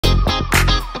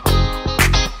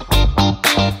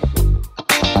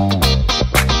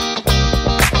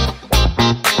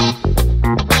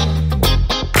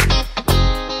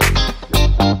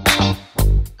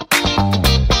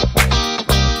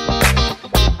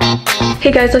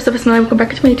Hey guys, what's up? It's Nala. Welcome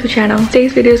back to my YouTube channel.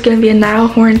 Today's video is going to be a NIALL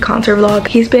HORAN concert vlog.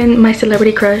 He's been my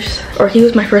celebrity crush, or he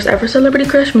was my first ever celebrity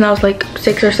crush when I was like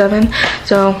 6 or 7.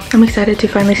 So I'm excited to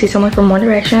finally see someone from One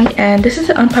Direction. And this is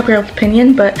an unpopular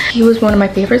opinion, but he was one of my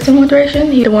favorites in One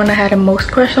Direction. He's the one I had the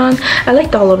most crush on. I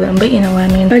liked all of them, but you know what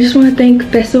I mean. I just want to thank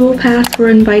Festival Pass for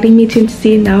inviting me to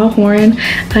see NIALL HORAN.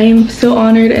 I am so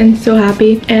honored and so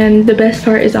happy. And the best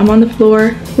part is I'm on the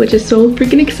floor, which is so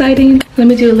freaking exciting. Let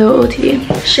me do a little OT.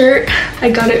 Shirt, I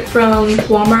got it from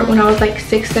Walmart when I was like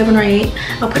 6, 7, or 8.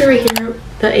 I'll put it right here,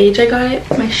 the age I got it.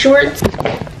 My shorts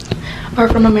are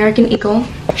from American Eagle.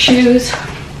 Shoes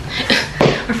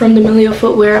are from D'Amelio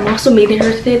Footwear. I'm also meeting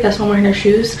her today, that's why I'm wearing her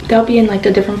shoes. That'll be in like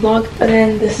a different vlog. But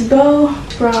then this bow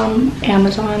from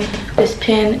Amazon. This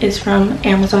pin is from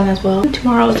Amazon as well.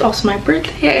 Tomorrow is also my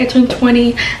birthday. I turned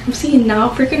 20. I'm seeing NIALL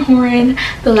freaking HORAN,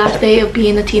 the last day of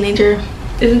being a teenager.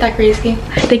 Isn't that crazy?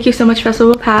 Thank you so much,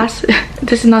 Festival Pass.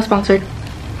 This is not sponsored.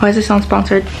 Why does it sound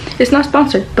sponsored? It's not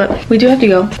sponsored, but we do have to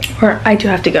go. Or I do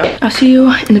have to go. I'll see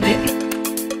you in a bit.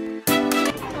 Can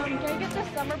I get the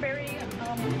Summerberry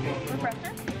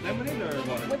refresher? Lemonade or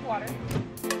water? With water.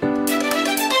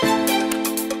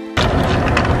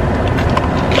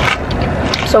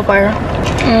 So fire.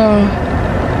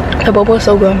 The boba is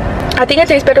so good. I think it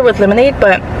tastes better with lemonade,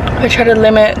 but I try to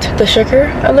limit the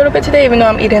sugar a little bit today, even though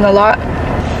I'm eating a lot.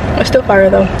 It's still fire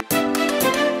though.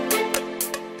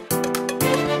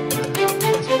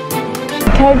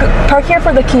 Can I park here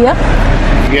for the Kia?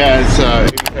 Yeah, it's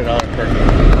 $85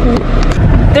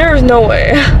 parking. There's no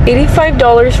way.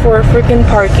 $85 for freaking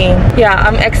parking. Yeah,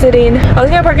 I'm exiting. I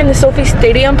was gonna park in the Sophie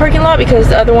Stadium parking lot because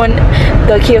the other one,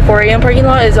 the Kia 4AM parking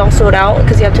lot, is all sold out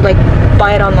because you have to like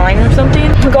buy it online or something.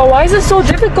 Oh my god, why is it so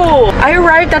difficult? I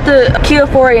arrived at the Kia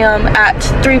 4AM at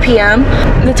 3 p.m.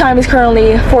 The time is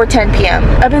currently 4:10 p.m.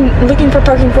 I've been looking for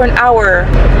parking for an hour.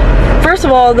 First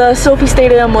of all, the Sophie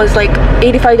Stadium was like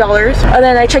 $85, and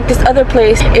then I checked this other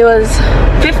place, it was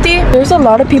 $50. There's a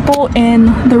lot of people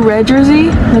in the red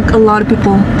jersey, like a lot of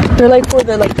people. They're like for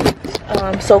the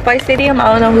SoFi Stadium.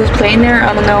 I don't know who's playing there.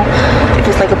 I don't know if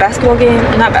it's like a basketball game.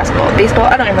 Not basketball, baseball,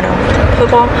 I don't even know.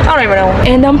 Football, I don't even know.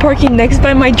 And I'm parking next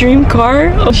by my dream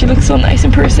car. Oh, she looks so nice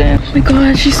in person. Oh my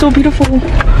god, she's so beautiful.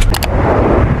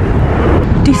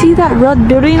 Do you see that red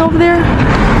building over there?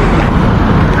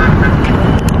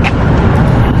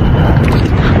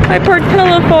 I parked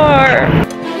hella far.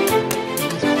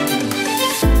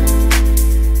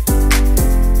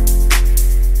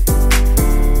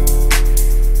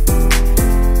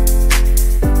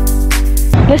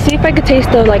 Let's see if I could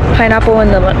taste the like pineapple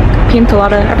and the pina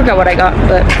colada. I forgot what I got,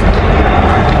 but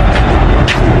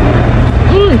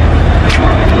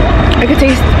I could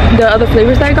taste the other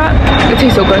flavors that I got. It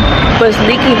tastes so good, but it's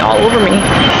leaking all over me.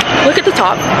 Look at the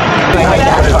top.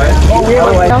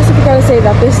 I also gotta say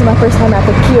that this is my first time at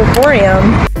the Kia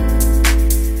 4AM.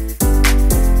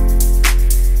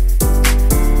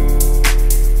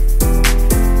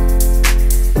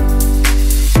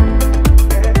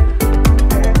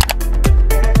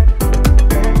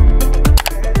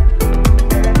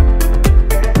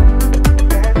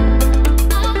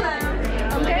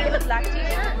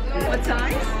 What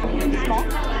size? Small.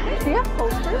 Do you have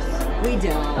posters? We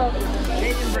don't. Okay. They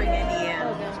didn't bring any in.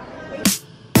 Okay.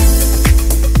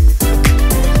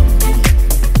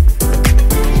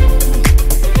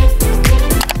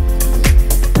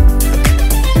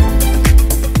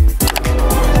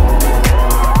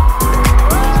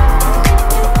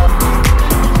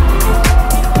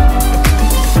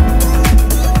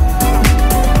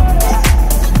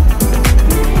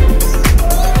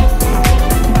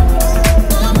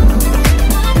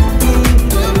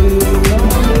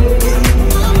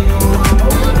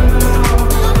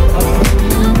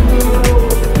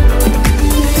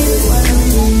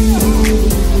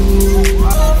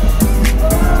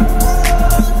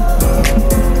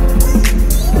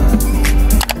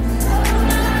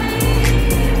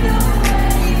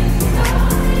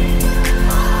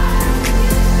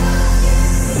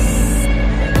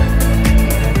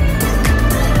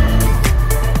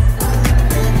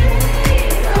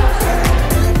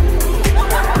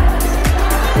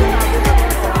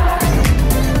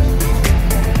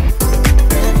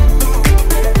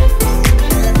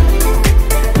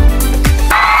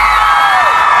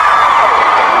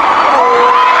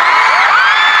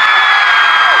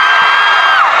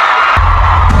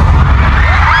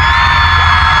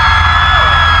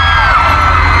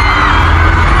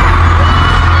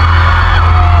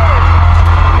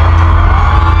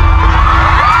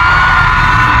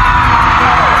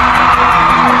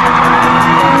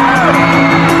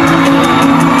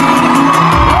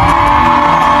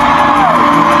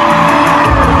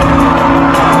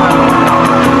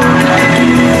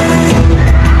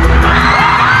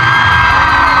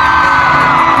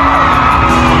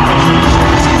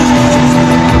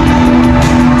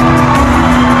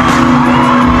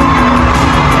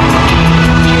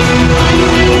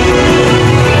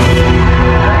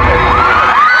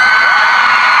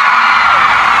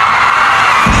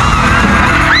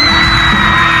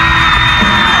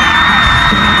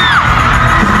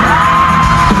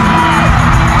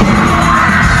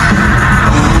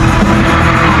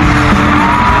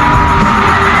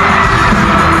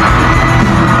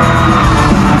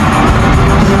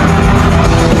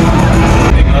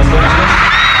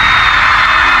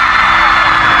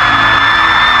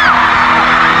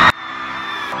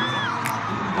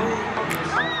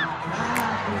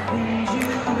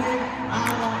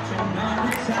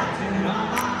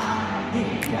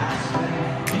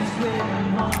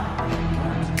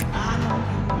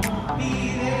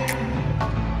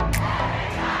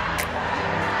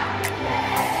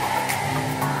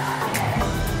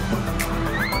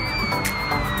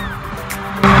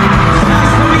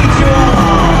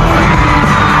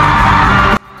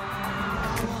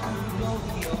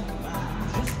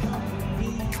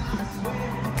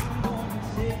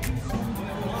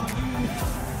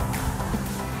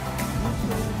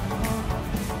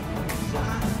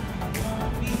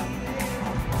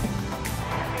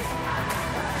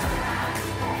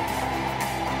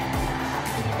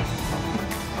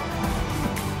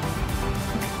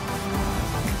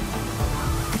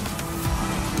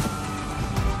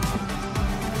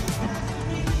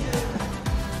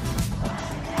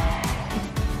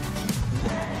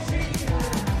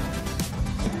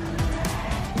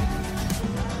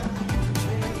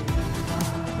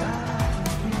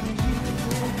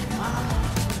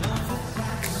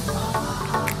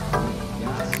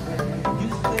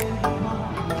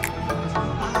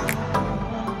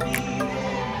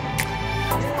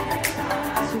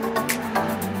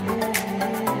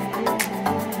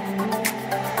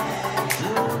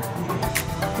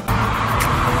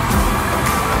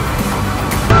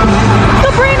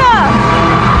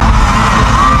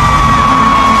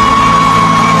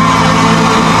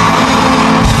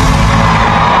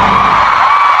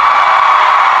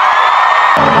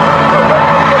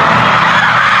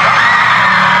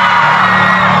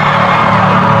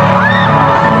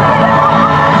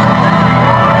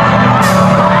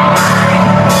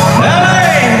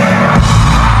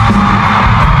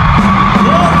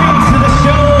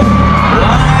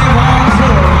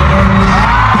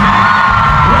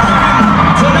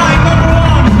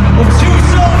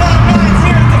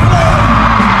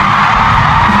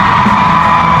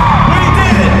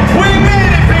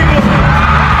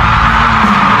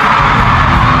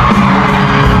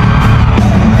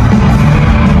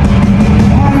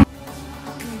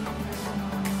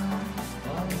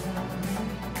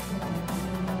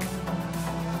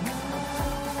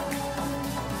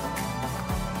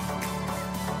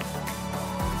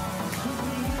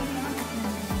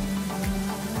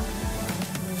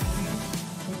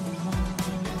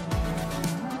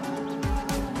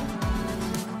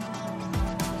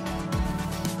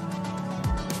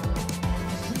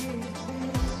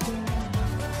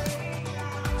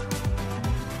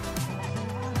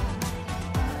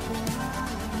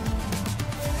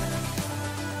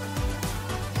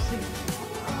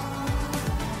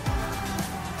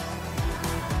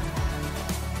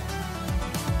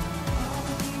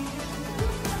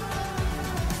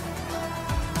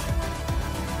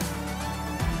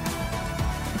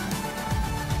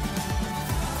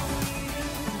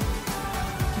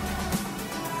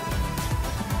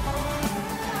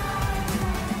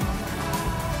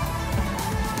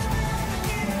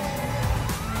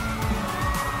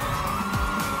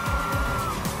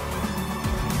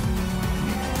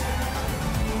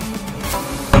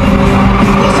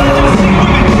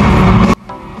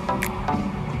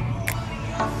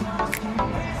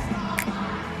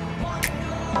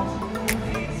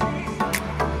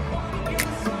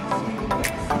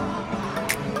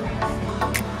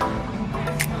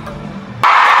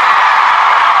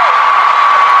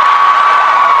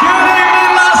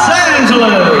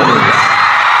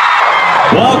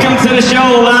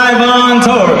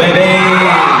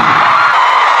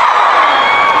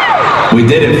 We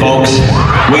did it, folks.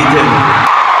 We did it.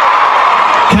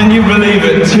 Can you believe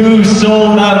it? 2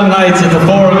 sold-out nights at the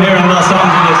Forum here in Los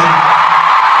Angeles.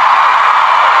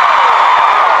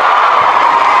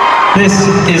 This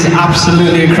is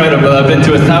absolutely incredible. I've been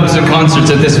to 1,000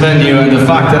 concerts at this venue, and the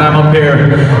fact that I'm up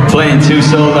here playing 2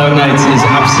 sold-out nights is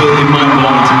absolutely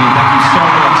mind-blowing to me. Thank you so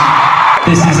much.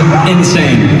 This is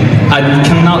insane. I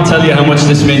cannot tell you how much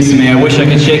this means to me. I wish I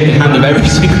could shake the hand of every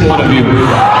single one of you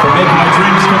for making my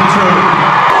dreams come true.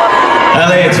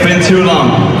 LA, it's been too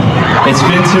long. It's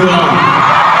been too long.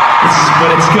 But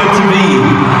it's good to be.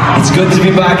 It's good to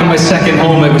be back in my second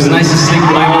home. It was nice to sleep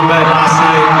in my own bed last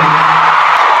night.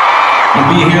 And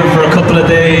be here for a couple of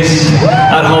days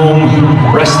at home,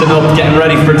 resting up, getting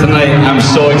ready for tonight. I'm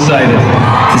so excited.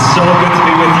 It's so good to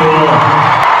be with you all.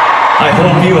 I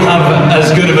hope you have as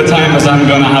good of a time as I'm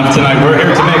going to have tonight. We're here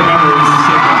to make memories this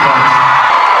evening, folks.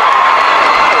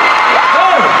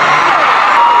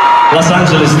 Los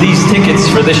Angeles, these tickets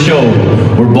for this show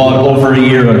were bought over a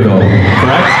year ago,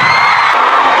 correct?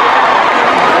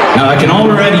 Now I can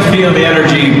already feel the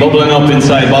energy bubbling up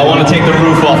inside, but I want to take the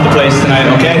roof off the place tonight,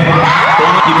 okay?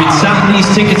 You've been sat in these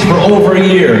tickets for over a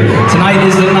year. Tonight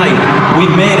is the night.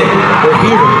 We've made it. We're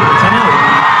here tonight.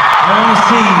 I want to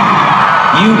see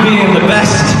you being the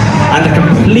best and the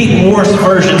complete worst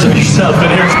versions of yourself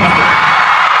in here tonight.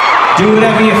 Do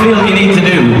whatever you feel you need to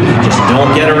do. Just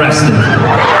don't get arrested.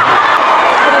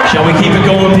 Shall we keep it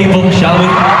going, people? Shall we?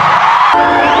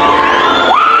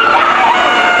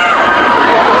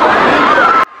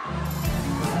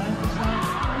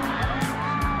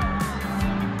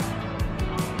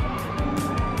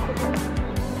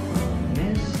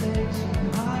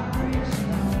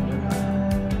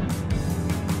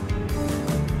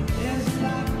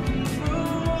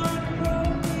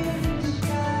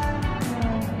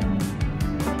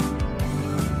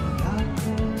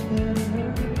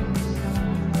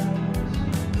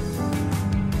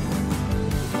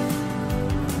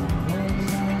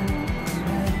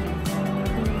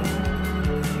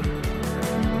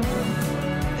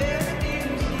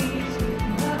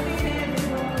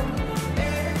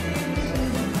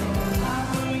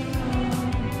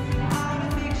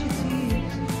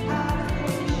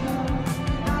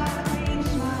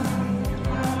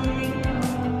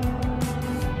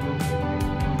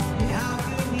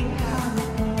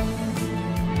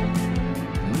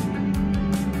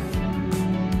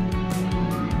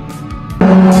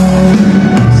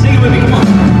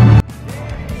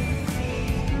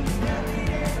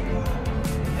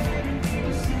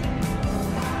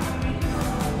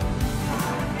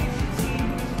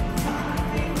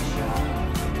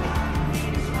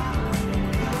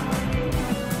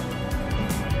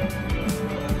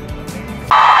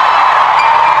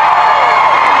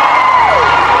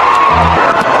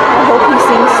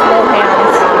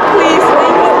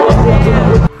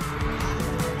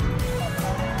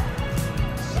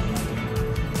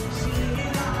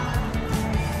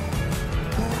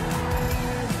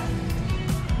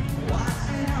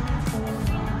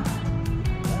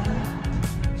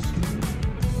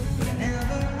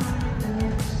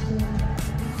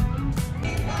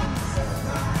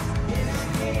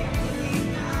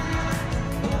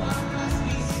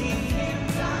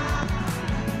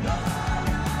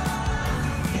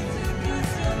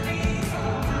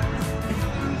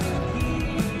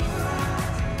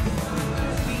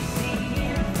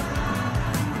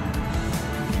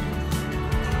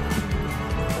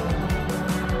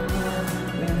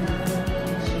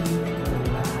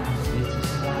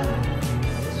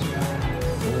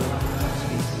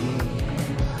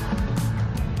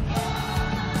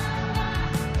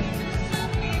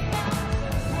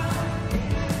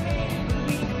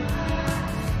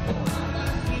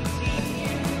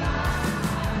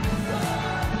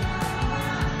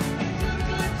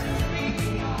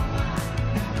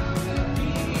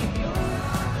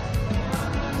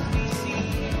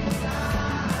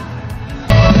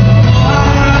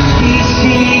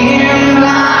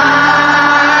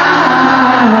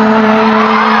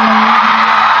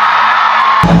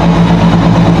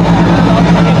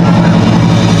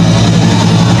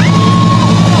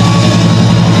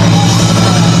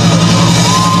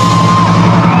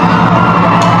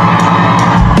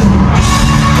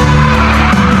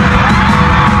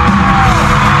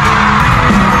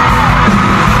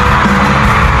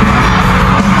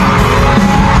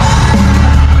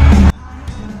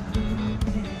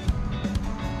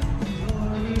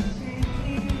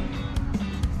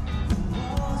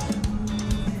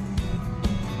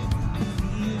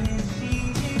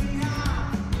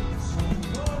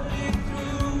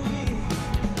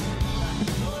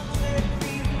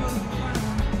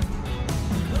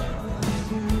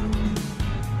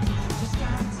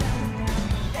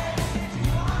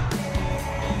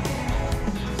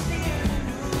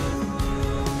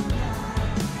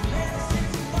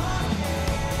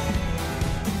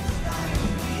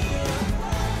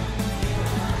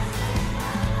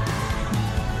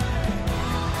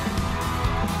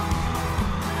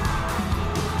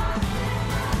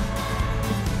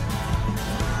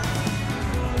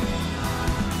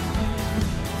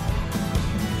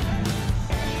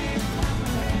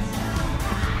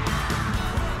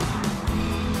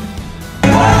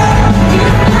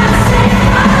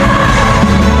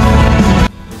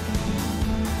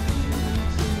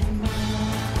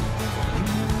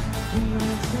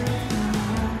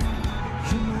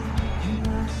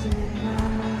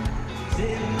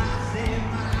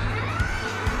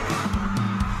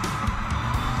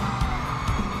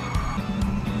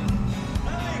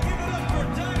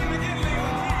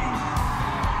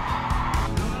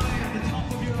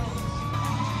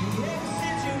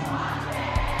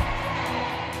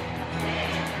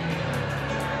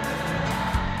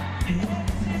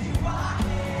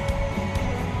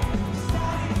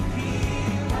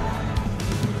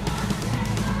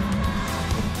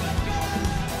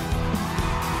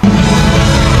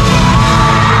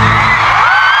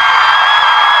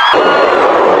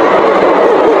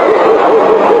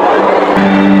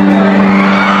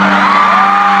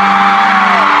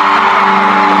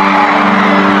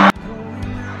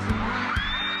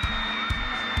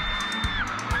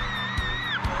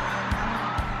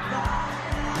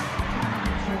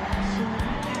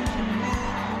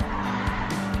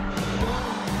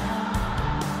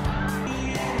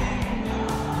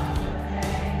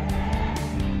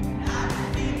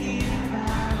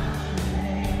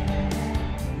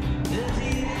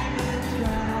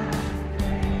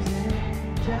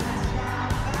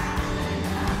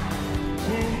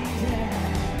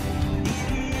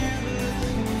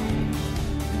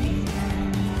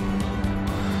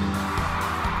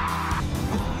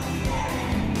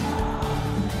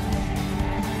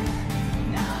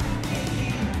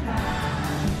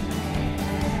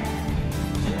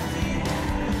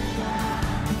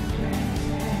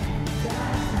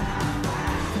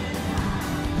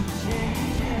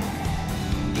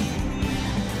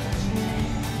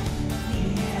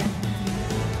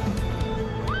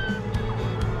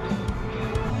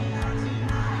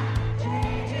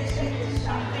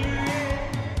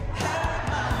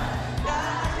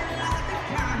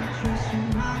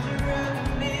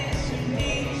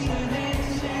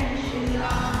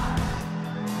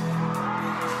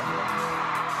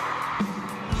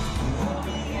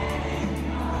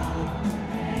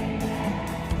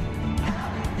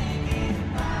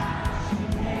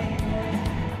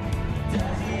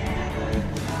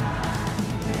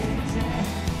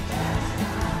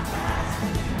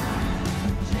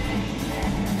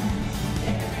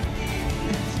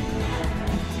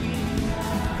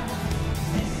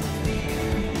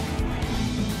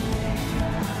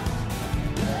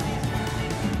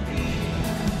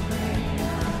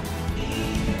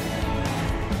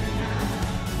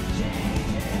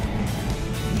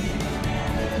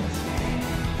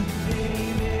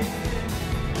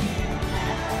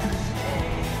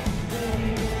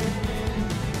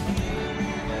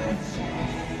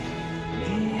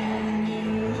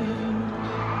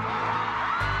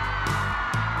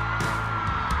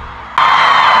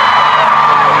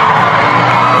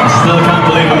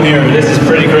 here. This is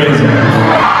pretty crazy.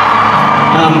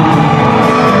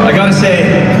 I gotta say,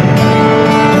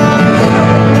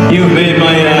 you've made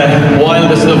my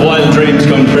wildest of wild dreams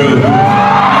come true.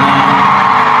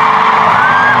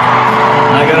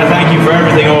 I gotta thank you for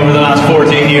everything over the last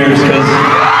 14 years, because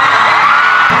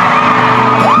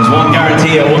there's one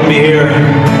guarantee: I wouldn't be here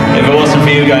if it wasn't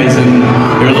for you guys, and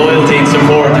your loyalty and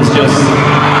support is just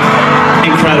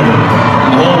incredible.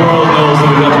 And the whole world knows that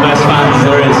we've got the best fans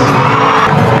there is.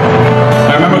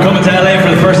 I remember coming to LA for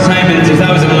the first time in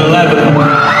 2011.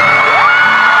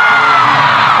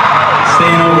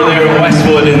 Staying over there in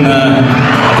Westwood at the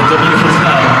W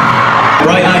Hotel.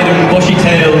 Bright-eyed and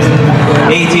bushy-tailed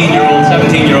 18-year-old,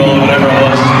 17-year-old, whatever it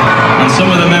was. And some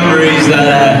of the memories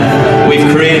that we've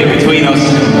created between us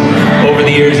over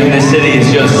the years in this city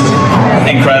is just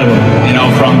incredible. You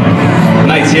know, from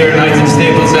nights here, nights at the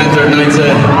Staples Center, nights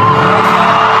at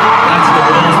the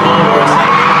Rose Bowl, where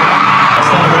I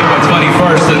celebrate my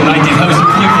 21st and 90,000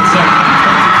 people.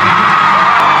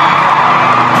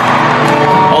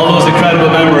 All those incredible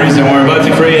memories, and we're about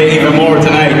to create even more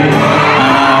tonight. Again,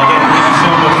 thank you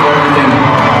so much for everything.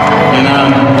 And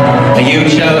a huge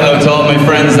shout out to all my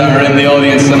friends that are in the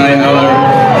audience tonight. I know they're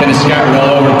kind of scattered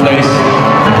all over the place.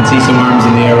 I can see some arms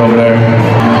in the air over there.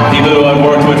 People who I've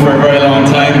worked with for a very long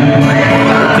time.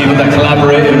 People that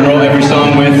collaborated and wrote every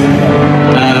song with.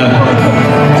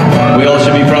 We all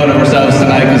should be proud of ourselves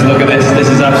tonight, because look at this. This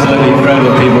is absolutely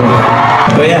incredible, people.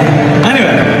 But yeah,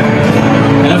 anyway,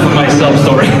 enough of my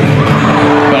self-story.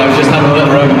 But I was just having a little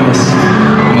reminisce,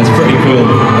 and it's pretty cool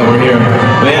that we're here.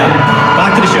 But yeah,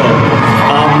 back to the show.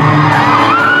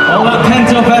 All that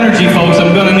pent-up energy, folks,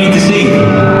 I'm gonna need to see.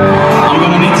 I'm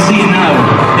gonna need to see it now.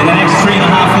 In the next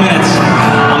 3.5 minutes,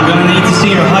 I'm gonna need to see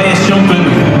your highest jumping,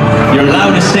 your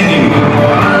loudest singing.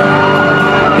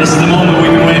 This is the moment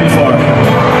we've been waiting for.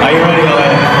 Are you ready, LA?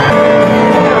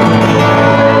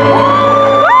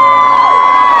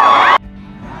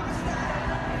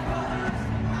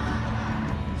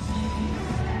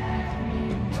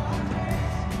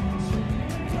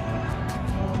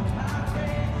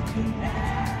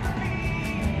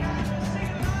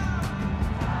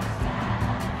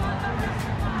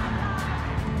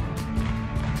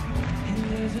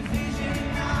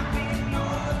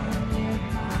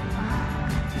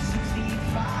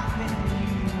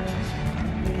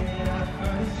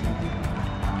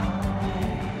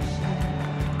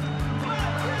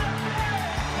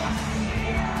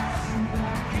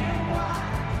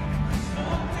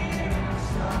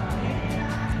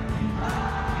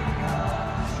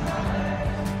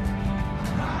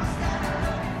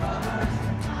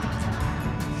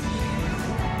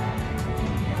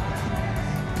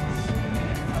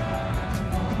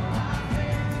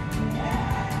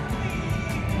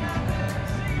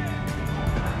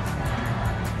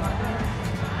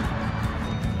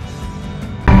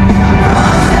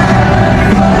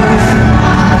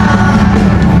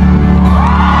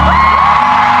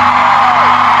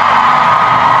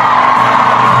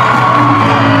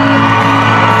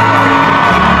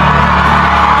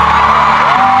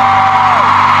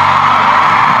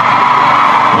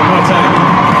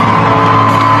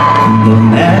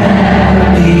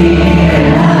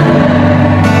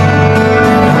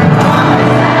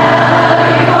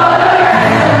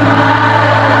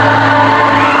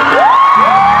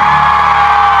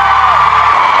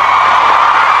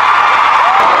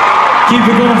 Keep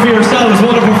it going for yourselves.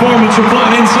 What a performance you're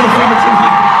putting in so far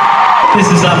tonight. This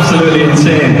is absolutely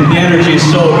insane. The energy is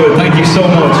so good. Thank you so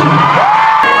much.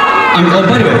 Oh,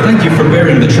 by the way, thank you for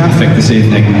bearing the traffic this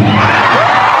evening.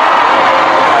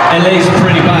 LA's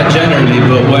pretty bad generally,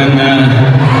 but when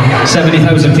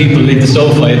 70,000 people leave the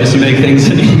SoFi, it doesn't make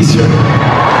things any easier.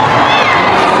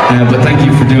 But thank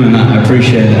you for doing that. I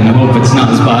appreciate it, and I hope it's not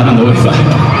as bad on the way back.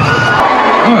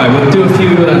 All right, we'll do a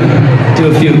few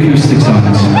acoustic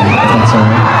songs, if that's all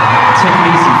right. Take it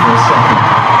easy for a second.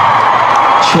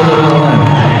 Chill it all out.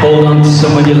 Hold on to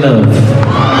someone you love.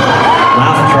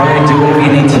 Laugh, cry, do whatever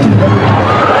you need to do.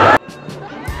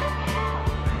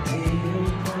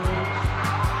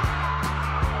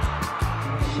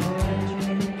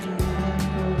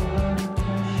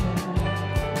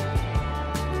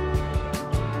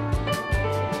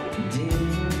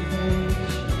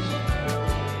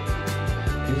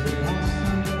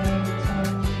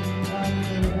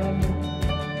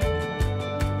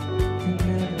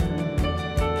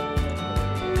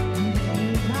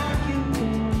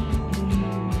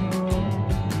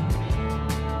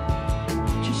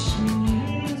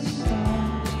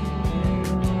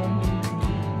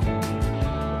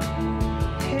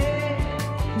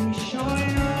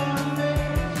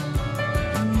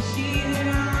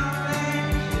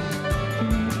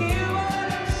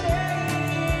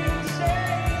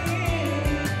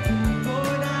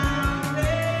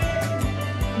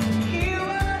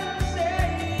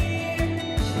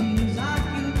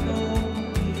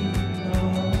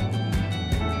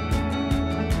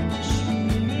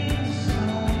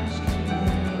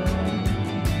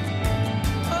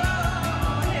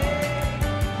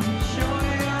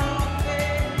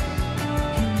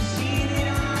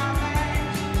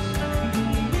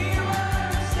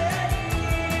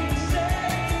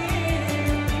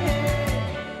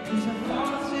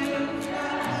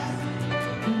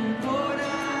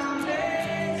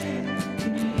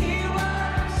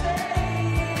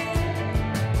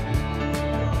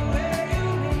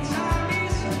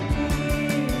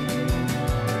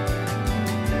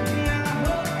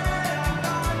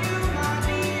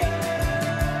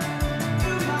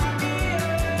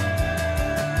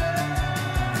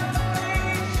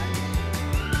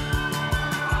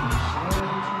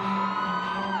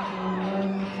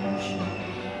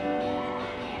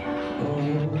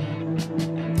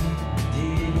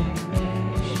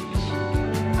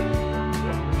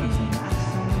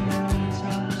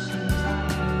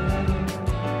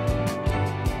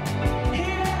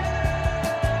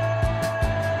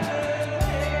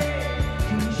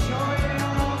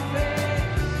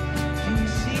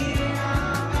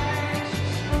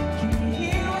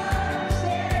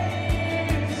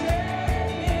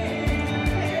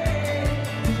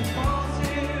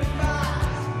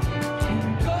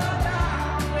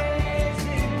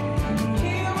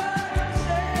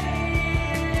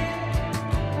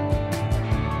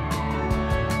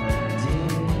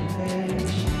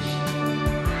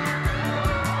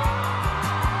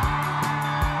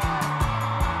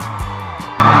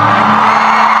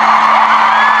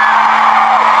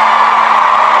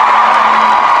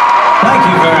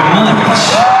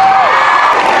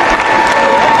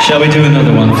 Shall we do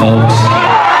another one, folks?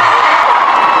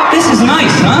 This is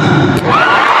nice, huh?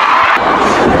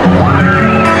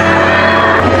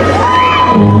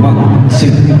 1,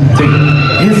 2, 3.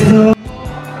 If the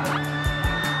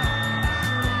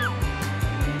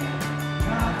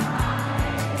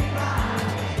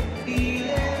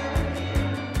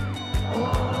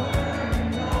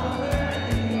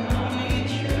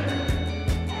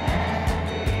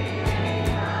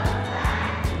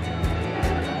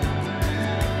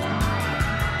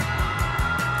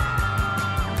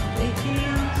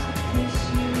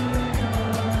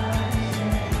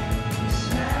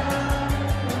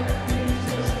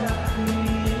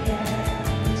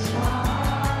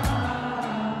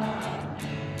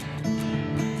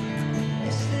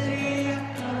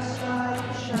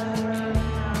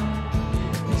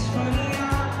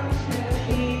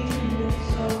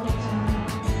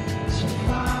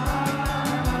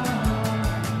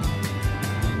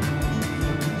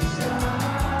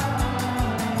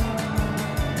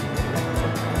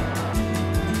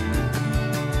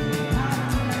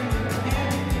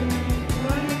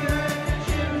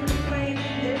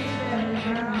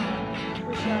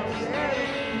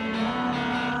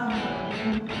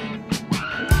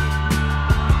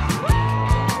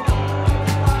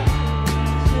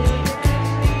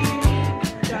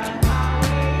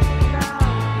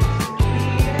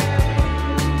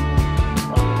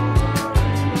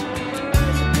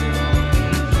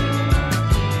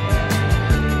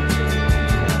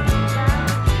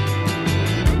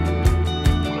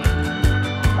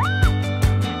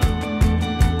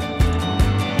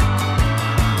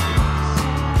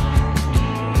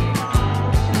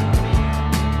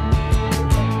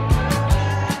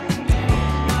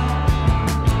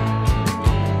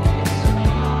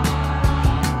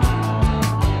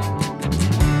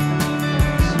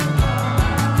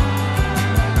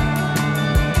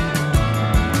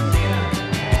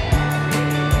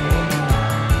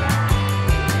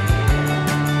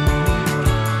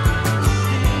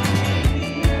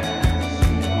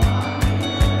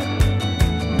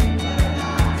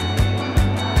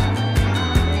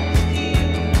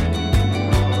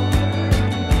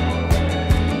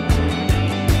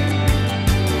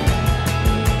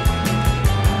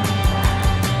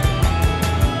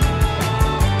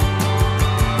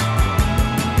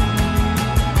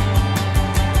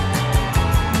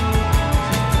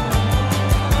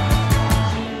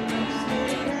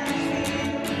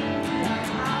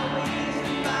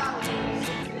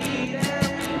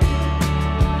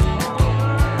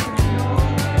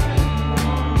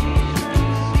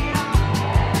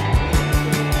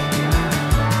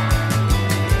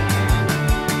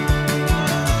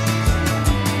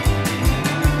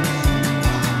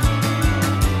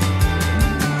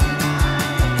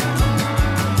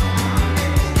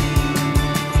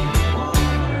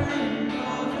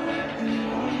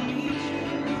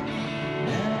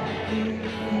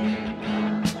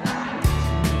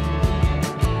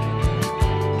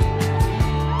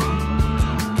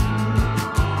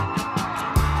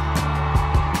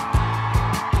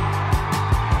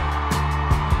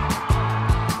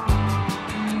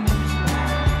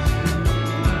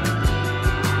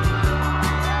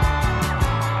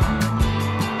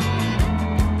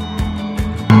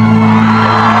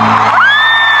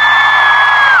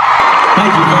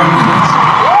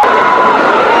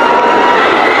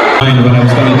What I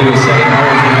was going to do a second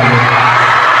version of it.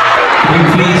 Can we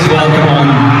please welcome on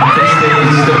the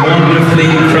stage the wonderfully,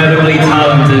 incredibly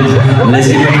talented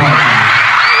Lizzie McCarthy.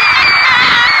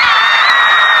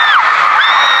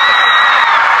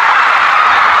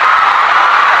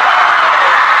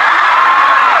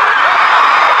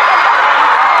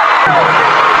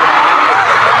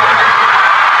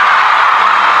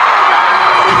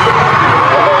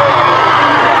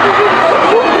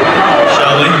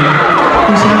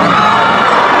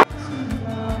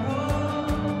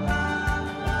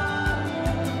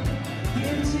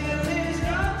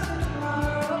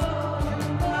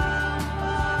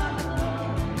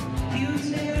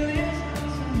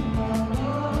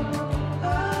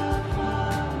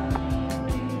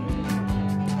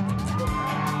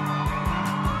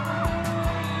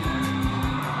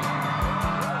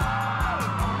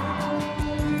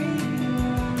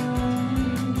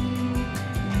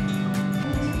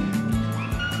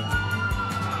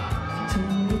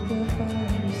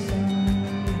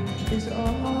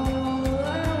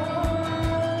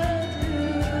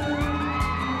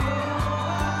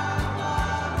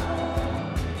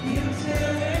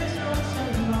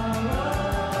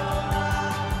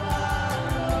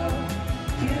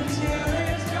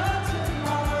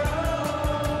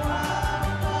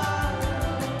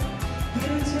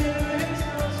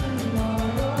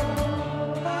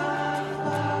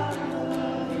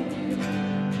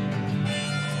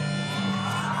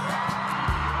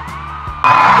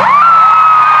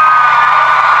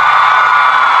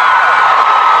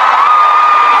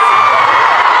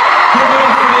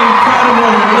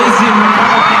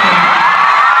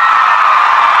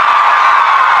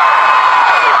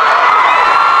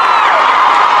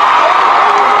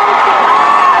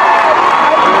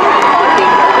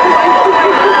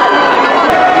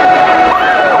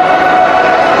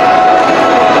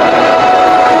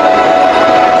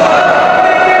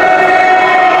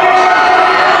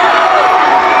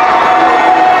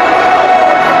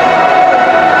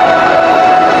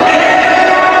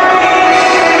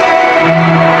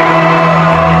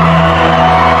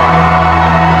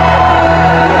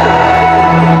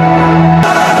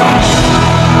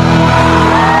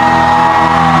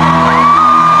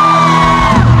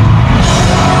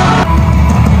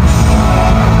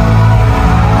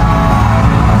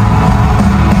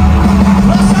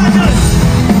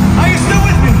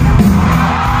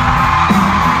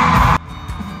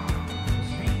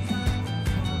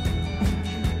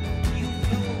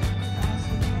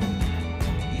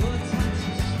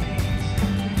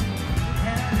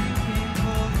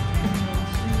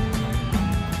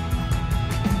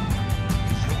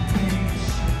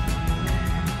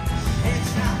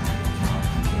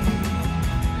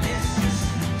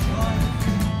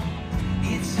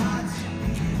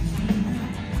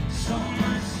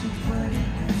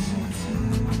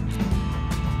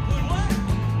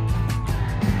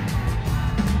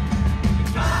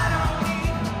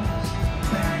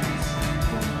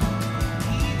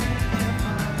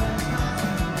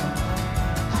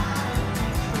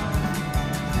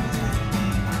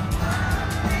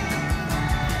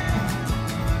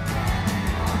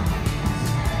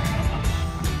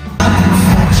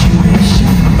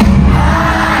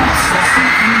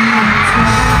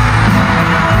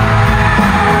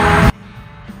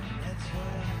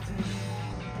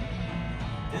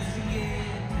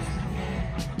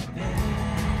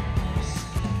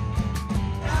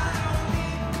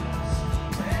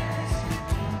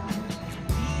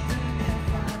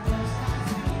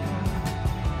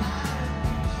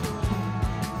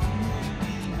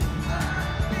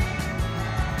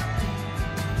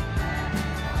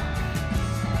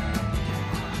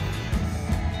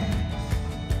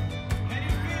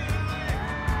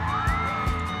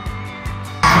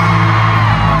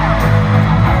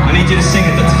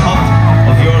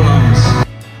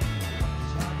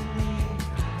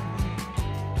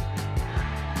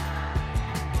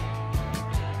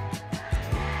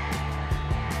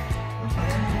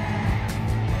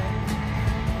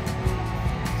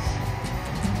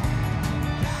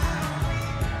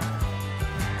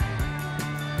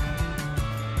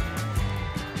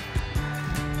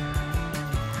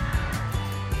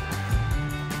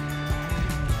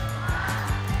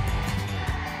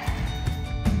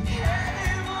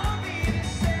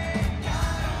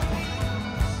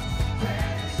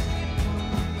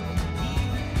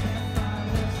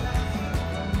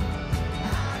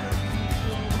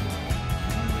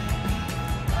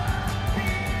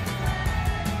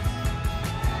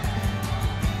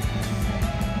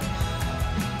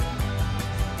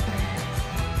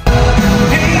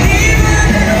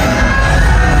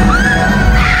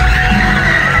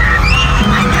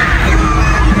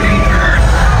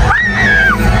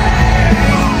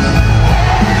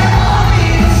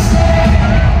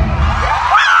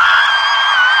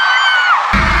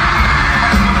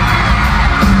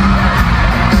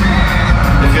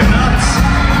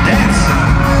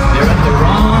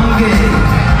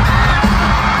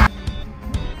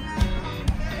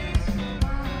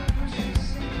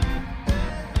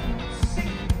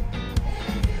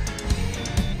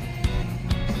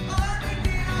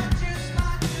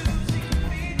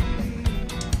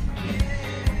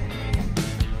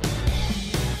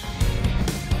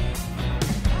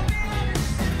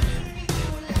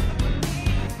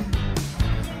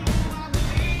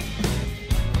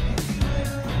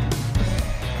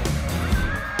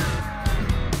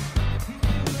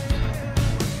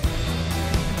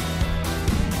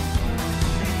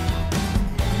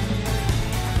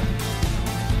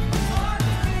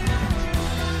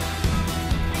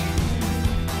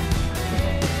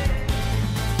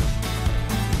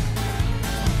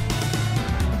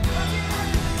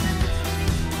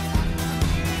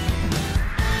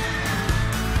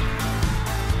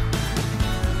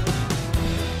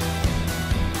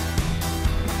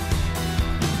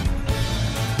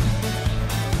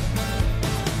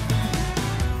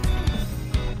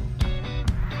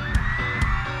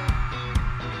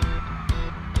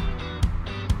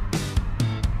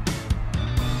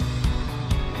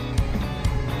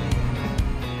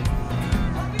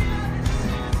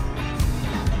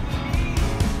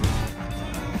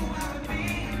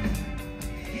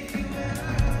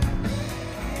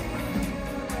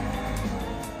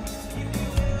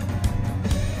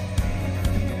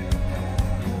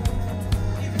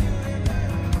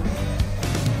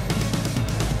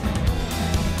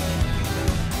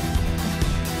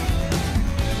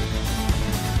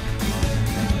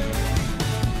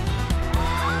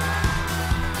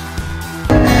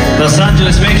 Los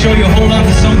Angeles, make sure you hold on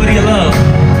to somebody you love.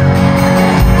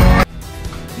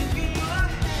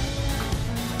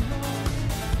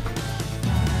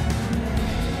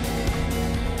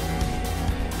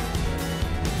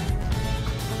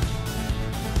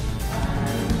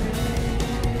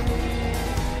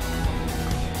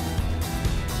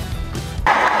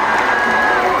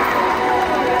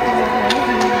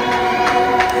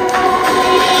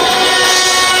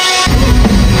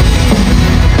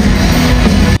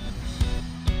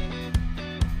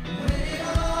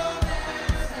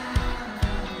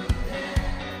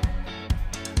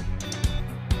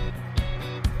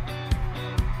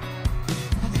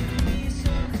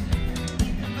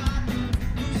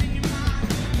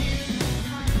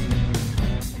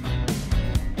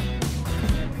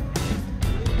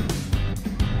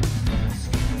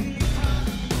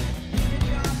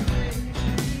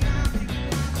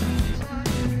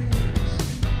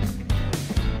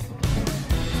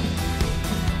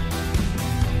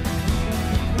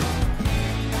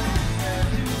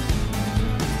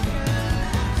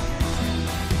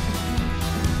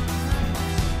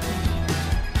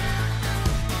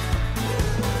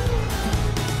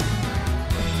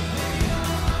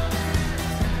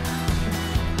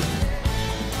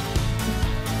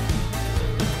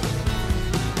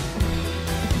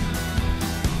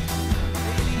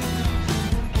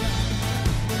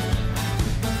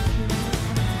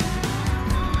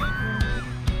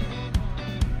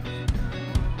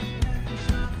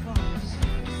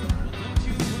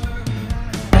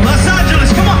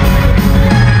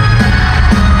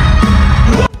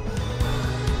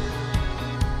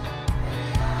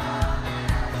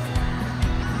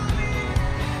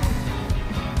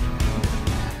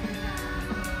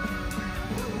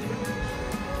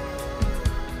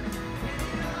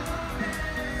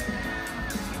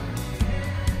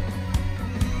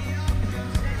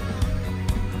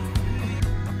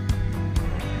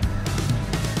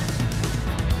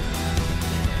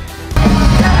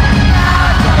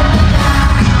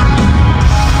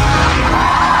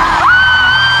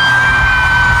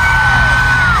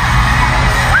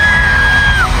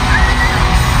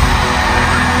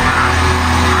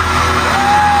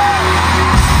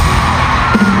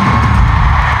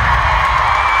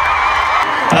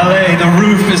 LA, the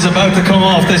roof is about to come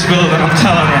off this building, I'm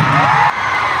telling you.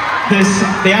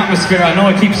 The atmosphere, I know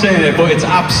I keep saying it, but it's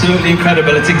absolutely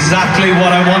incredible. It's exactly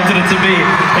what I wanted it to be.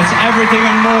 It's everything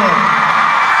and more.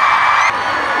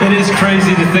 It is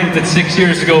crazy to think that 6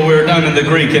 years ago we were down in the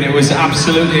Greek and it was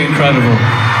absolutely incredible.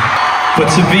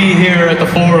 But to be here at the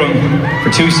Forum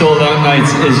for 2 sold-out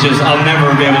nights is just, I'll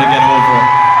never be able to get over it.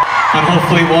 And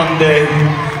hopefully one day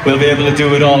we'll be able to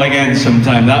do it all again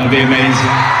sometime. That would be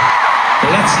amazing.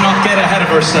 But let's not get ahead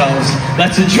of ourselves.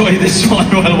 Let's enjoy this one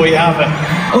while we have it.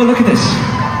 Oh, look at this.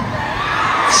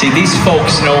 See, these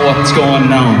folks know what's going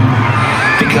on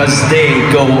because they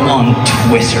go on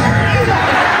Twitter.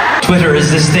 Twitter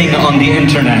is this thing on the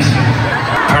internet.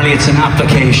 Apparently it's an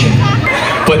application.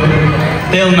 But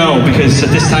they'll know because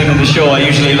at this time of the show I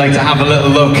usually like to have a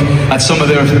little look at some of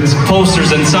their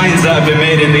posters and signs that have been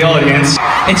made in the audience.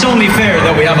 It's only fair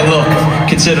that we have a look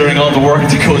considering all the work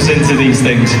that goes into these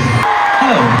things.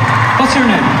 Hello, what's your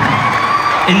name?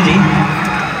 Indy?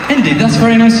 Indy, that's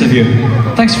very nice of you.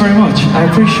 Thanks very much, I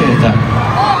appreciate that.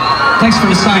 Thanks for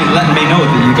the sign, letting me know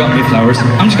that you got me flowers.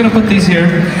 I'm just gonna put these here.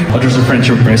 Oh, there's a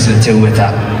friendship bracelet too with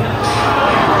that.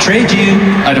 Trade you.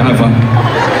 I don't have one.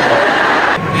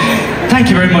 Thank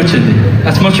you very much, Indy.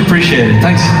 That's much appreciated.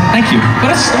 Thanks, thank you.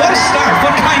 What a start,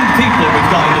 what kind of people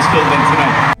we've got in this building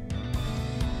tonight.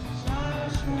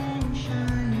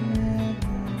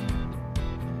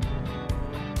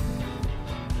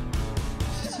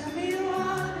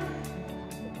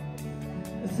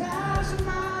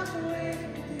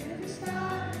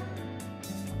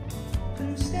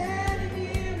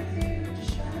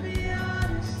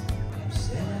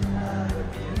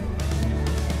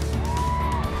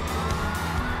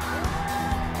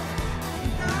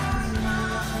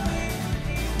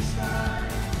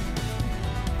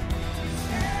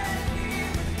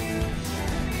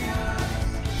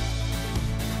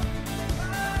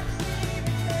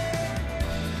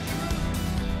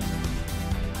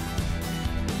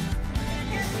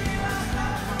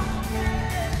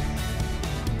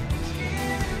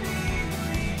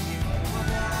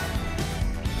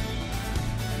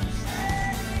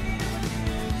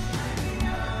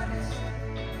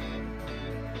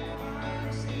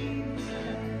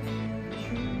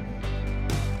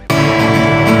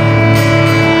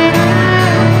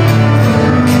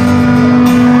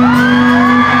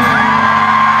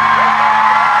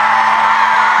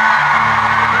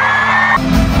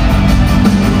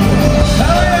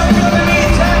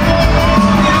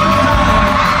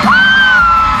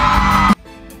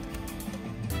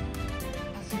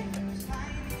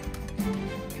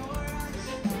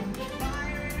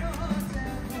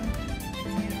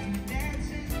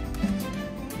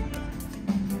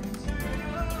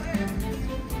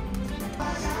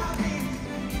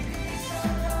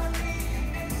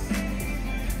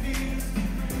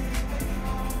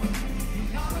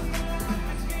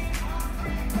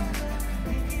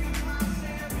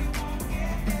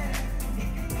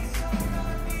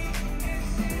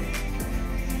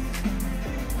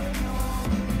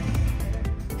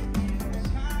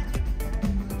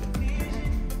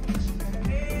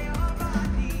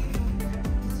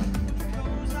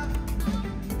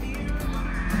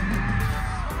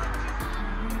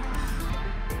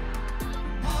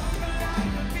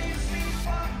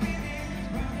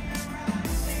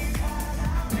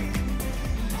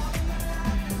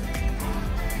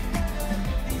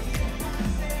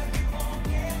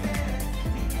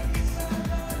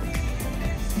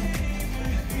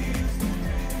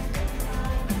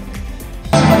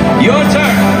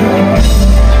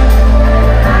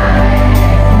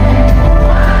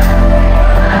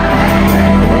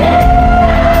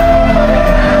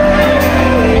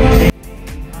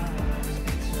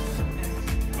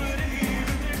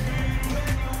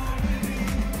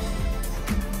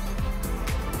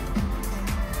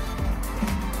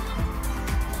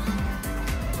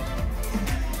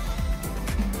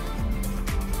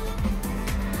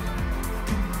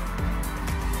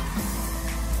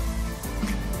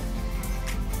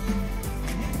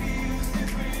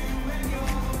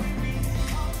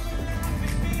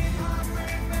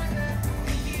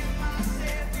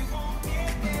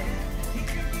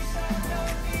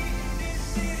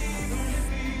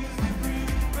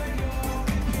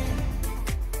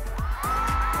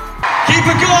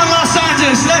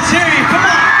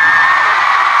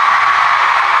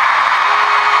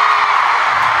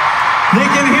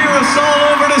 hear us all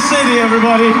over the city,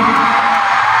 everybody.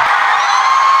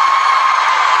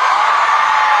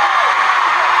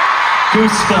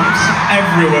 Goosebumps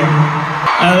everywhere.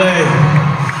 LA,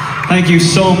 thank you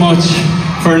so much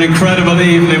for an incredible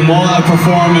evening. What a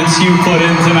performance you put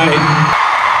in tonight.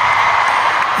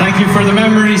 Thank you for the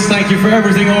memories. Thank you for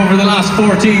everything over the last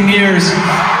 14 years.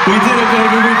 We did it,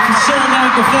 baby. We sold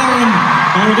out the Forum,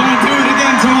 and we're going to do it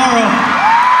again tomorrow.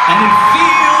 And it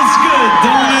feels good,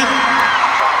 don't it?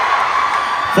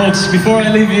 Folks, before I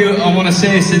leave you, I want to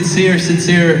say a sincere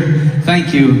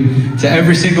thank you to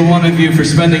every single one of you for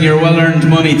spending your well-earned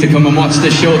money to come and watch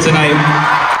this show tonight.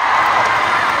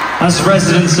 As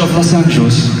residents of Los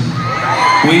Angeles,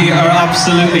 we are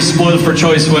absolutely spoiled for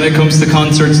choice when it comes to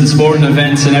concerts and sporting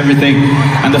events and everything.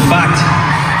 And the fact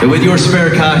that with your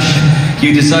spare cash,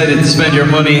 you decided to spend your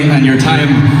money and your time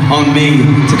on me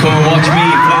to come and watch me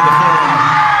play the Forum.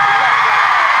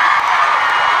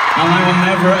 And I will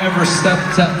never ever stop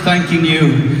thanking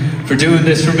you for doing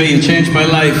this for me. It changed my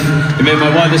life. It made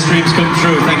my wildest dreams come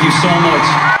true. Thank you so much.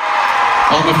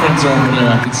 All my friends are over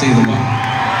there. I can see them all.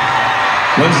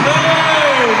 Let's go!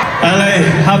 LA,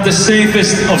 have the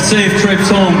safest of safe trips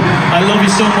home. I love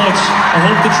you so much. I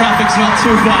hope the traffic's not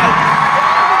too bad.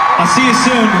 I'll see you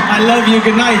soon. I love you.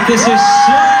 Good night. This is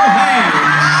So Hands.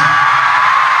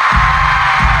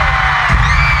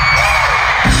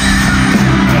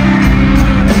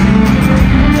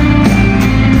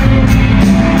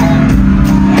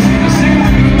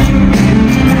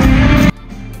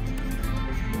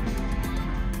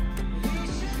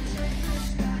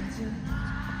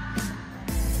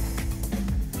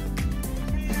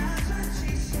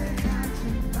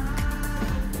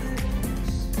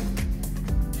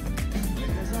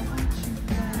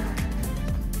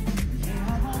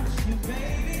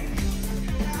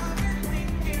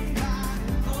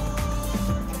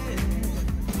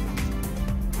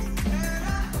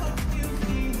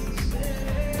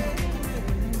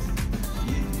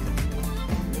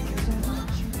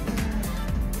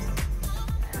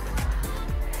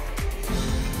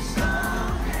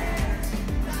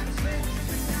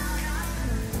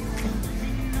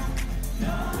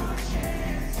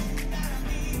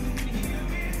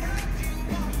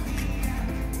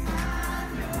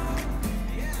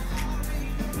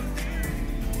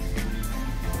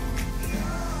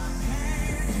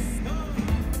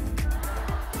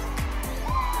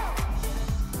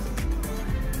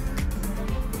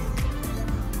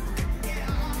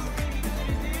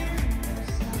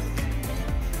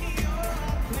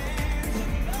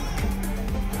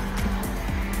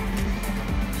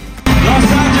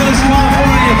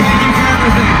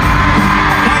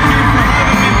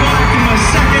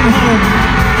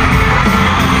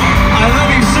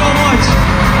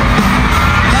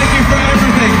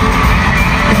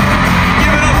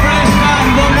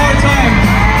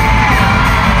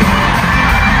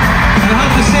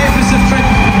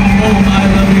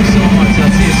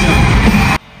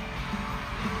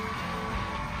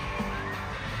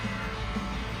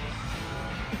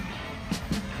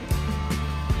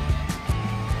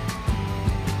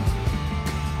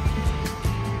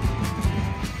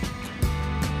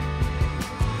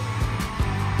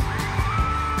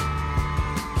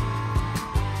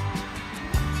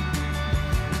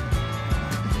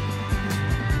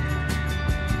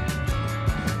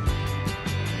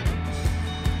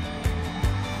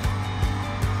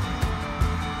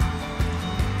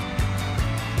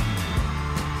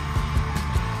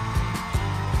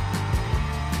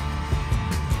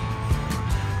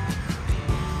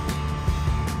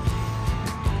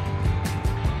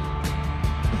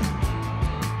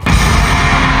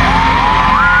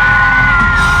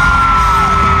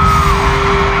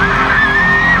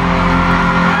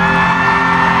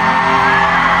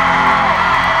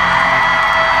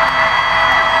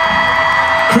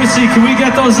 Chrissy, can we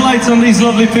get those lights on these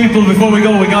lovely people before we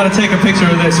go? We gotta take a picture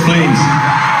of this, please.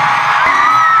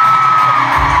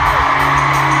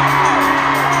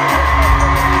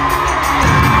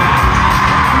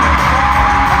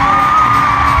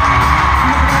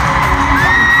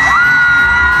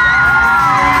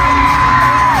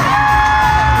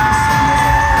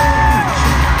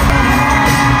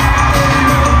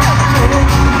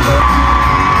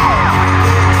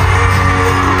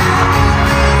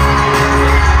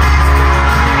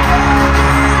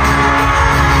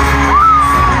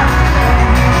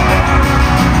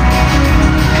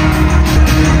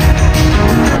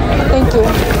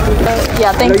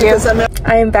 Yeah, thank you.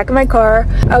 I am back in my car.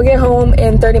 I'll get home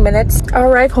in 30 minutes. I'll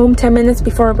arrive home 10 minutes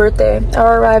before my birthday. I'll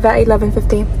arrive at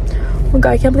 11:50. Oh god,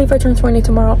 I can't believe I turn 20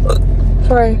 tomorrow.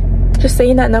 Sorry. Just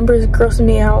saying that number is grossing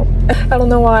me out. I don't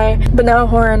know why. But now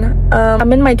HORAN,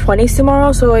 I'm in my 20s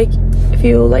tomorrow, so like if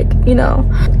you like, you know,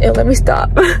 let me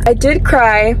stop. I did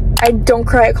cry. I don't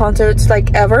cry at concerts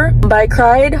like ever, but I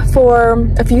cried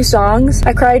for a few songs.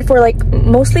 I cried for like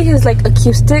mostly his like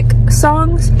acoustic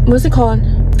songs. What's it called?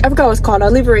 I forgot what it's called.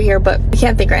 I'll leave it right here, but I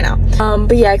can't think right now.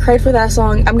 But yeah, I cried for that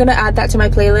song. I'm gonna add that to my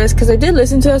playlist because I did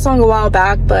listen to that song a while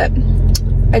back, but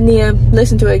I need to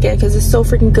listen to it again because it's so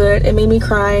freaking good. It made me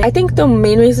cry. I think the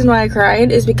main reason why I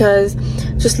cried is because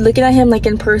just looking at him like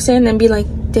in person and be like,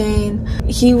 dang,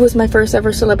 he was my first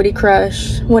ever celebrity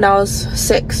crush when I was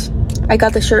 6. I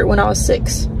got the shirt when I was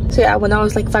 6. So yeah, when I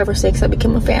was like 5 or 6, I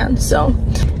became a fan. So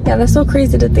yeah, that's so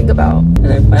crazy to think about. And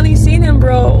I finally seen him,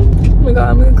 bro. Oh my god,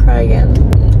 I'm gonna cry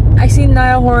again. I seen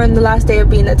NIALL HORAN the last day of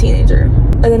being a teenager.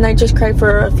 And then I just cried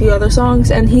for a few other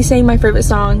songs. And he sang my favorite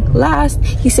song last.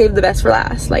 He saved the best for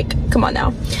last. Like, come on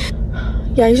now.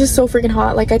 Yeah, he's just so freaking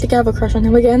hot. Like, I think I have a crush on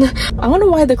him again. I don't know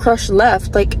why the crush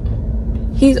left. Like,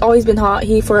 he's always been hot.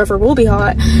 He forever will be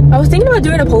hot. I was thinking about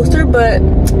doing a poster, but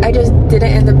I just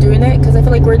didn't end up doing it because I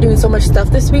feel like we're doing so much stuff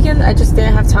this weekend. I just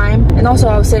didn't have time. And also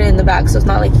I was sitting in the back, so it's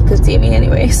not like you could see me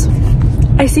anyways.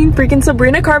 I seen freaking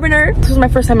Sabrina Carpenter. This was my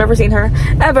first time ever seeing her,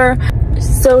 ever.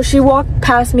 So she walked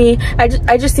past me. I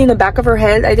just seen the back of her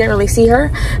head. I didn't really see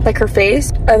her, like her face.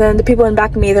 And then the people in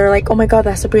back of me, they're like, oh my god,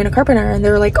 that's Sabrina Carpenter. And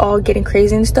they're like all getting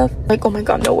crazy and stuff. Like, oh my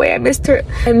god, no way, I missed her.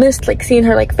 I missed like seeing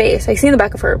her like face. I seen the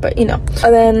back of her, but you know.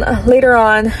 And then later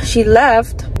on, she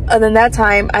left. And then that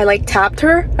time, I like tapped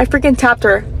her. I freaking tapped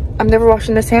her. I'm never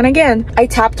washing this hand again. I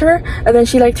tapped her and then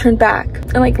she like turned back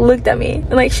and like looked at me.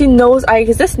 And like she knows I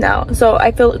exist now. So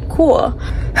I feel cool.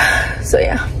 So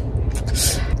yeah.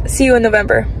 See you in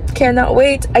November. Cannot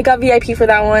wait. I got VIP for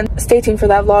that one. Stay tuned for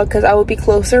that vlog because I will be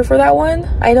closer for that one.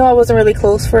 I know I wasn't really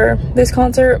close for this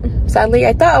concert, sadly.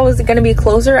 I thought I was gonna be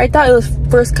closer. I thought it was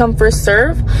first come first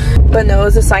serve, but no, it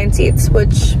was assigned seats,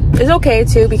 which is okay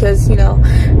too because, you know,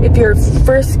 if you're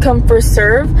first come first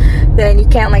serve, then you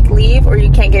can't like leave or you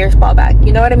can't get your spot back,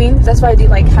 you know what I mean? That's why I do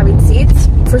like having seats.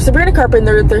 For Sabrina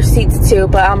Carpenter, there's seats too,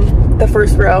 but I'm the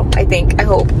first row, I think, I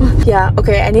hope. Yeah,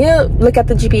 okay, I need to look at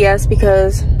the GPS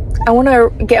because I want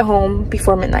to get home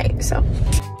before midnight, so.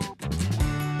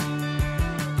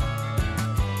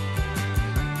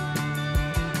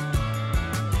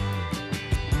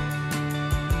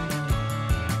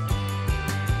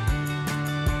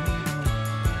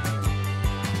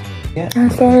 Yeah.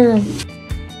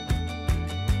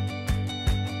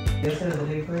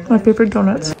 My favorite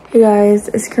donuts. Hey guys,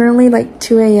 it's currently like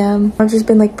 2 a.m. I've just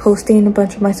been like posting a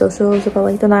bunch of my socials about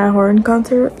like the NIALL HORAN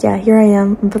concert. Yeah, here I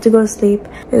am. I'm about to go to sleep.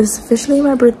 It's officially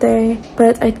my birthday,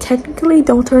 but I technically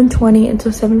don't turn 20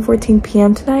 until 7:14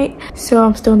 p.m. tonight, so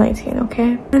I'm still 19,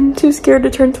 okay? I'm too scared to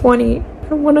turn 20. I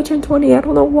don't want to turn 20. I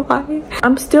don't know why.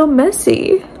 I'm still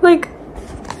messy. Like,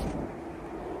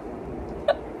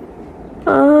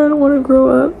 I don't want to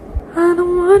grow up. I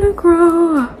don't want to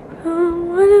grow up. I don't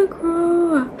wanna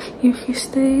grow up if you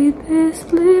stay this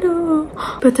little.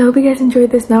 But I hope you guys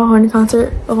enjoyed this NIALL HORAN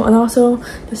concert. Oh, and also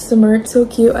this is the merch, so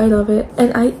cute, I love it.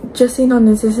 And I just seen on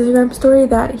his Instagram story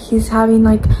that he's having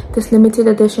like this limited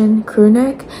edition crew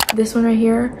neck. This one right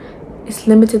here is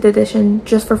limited edition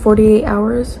just for 48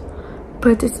 hours,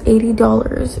 but it's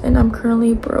 $80 and I'm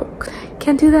currently broke.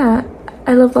 Can't do that.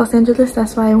 I love Los Angeles,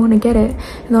 that's why I want to get it.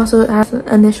 And also it has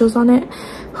initials on it,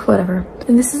 whatever.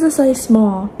 And this is a size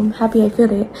small. I'm happy I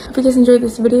fit it. If you guys enjoyed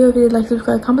this video, if you did, like,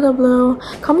 subscribe, comment down below.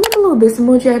 Comment down below this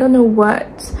emoji. I don't know what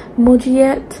emoji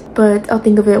yet, but I'll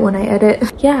think of it when I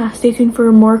edit. Yeah, stay tuned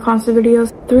for more concert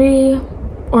videos. 3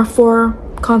 or 4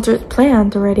 concerts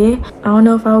planned already. I don't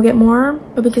know if I'll get more.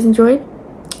 Hope you guys enjoyed.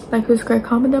 Like, subscribe,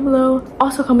 comment down below.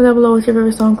 Also comment down below what's your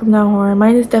favorite song from NIALL HORAN.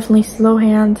 Mine is definitely Slow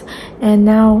Hands and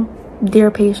Now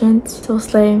Dear Patience. So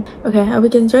slay. Okay, I hope you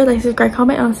guys enjoyed. Like, subscribe,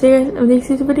 comment. I'll see you in the next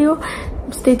video.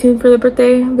 Stay tuned for the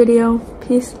birthday video.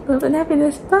 Peace, love, and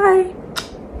happiness. Bye.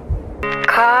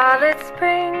 Call it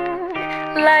spring,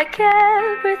 like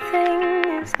everything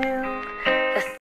is new.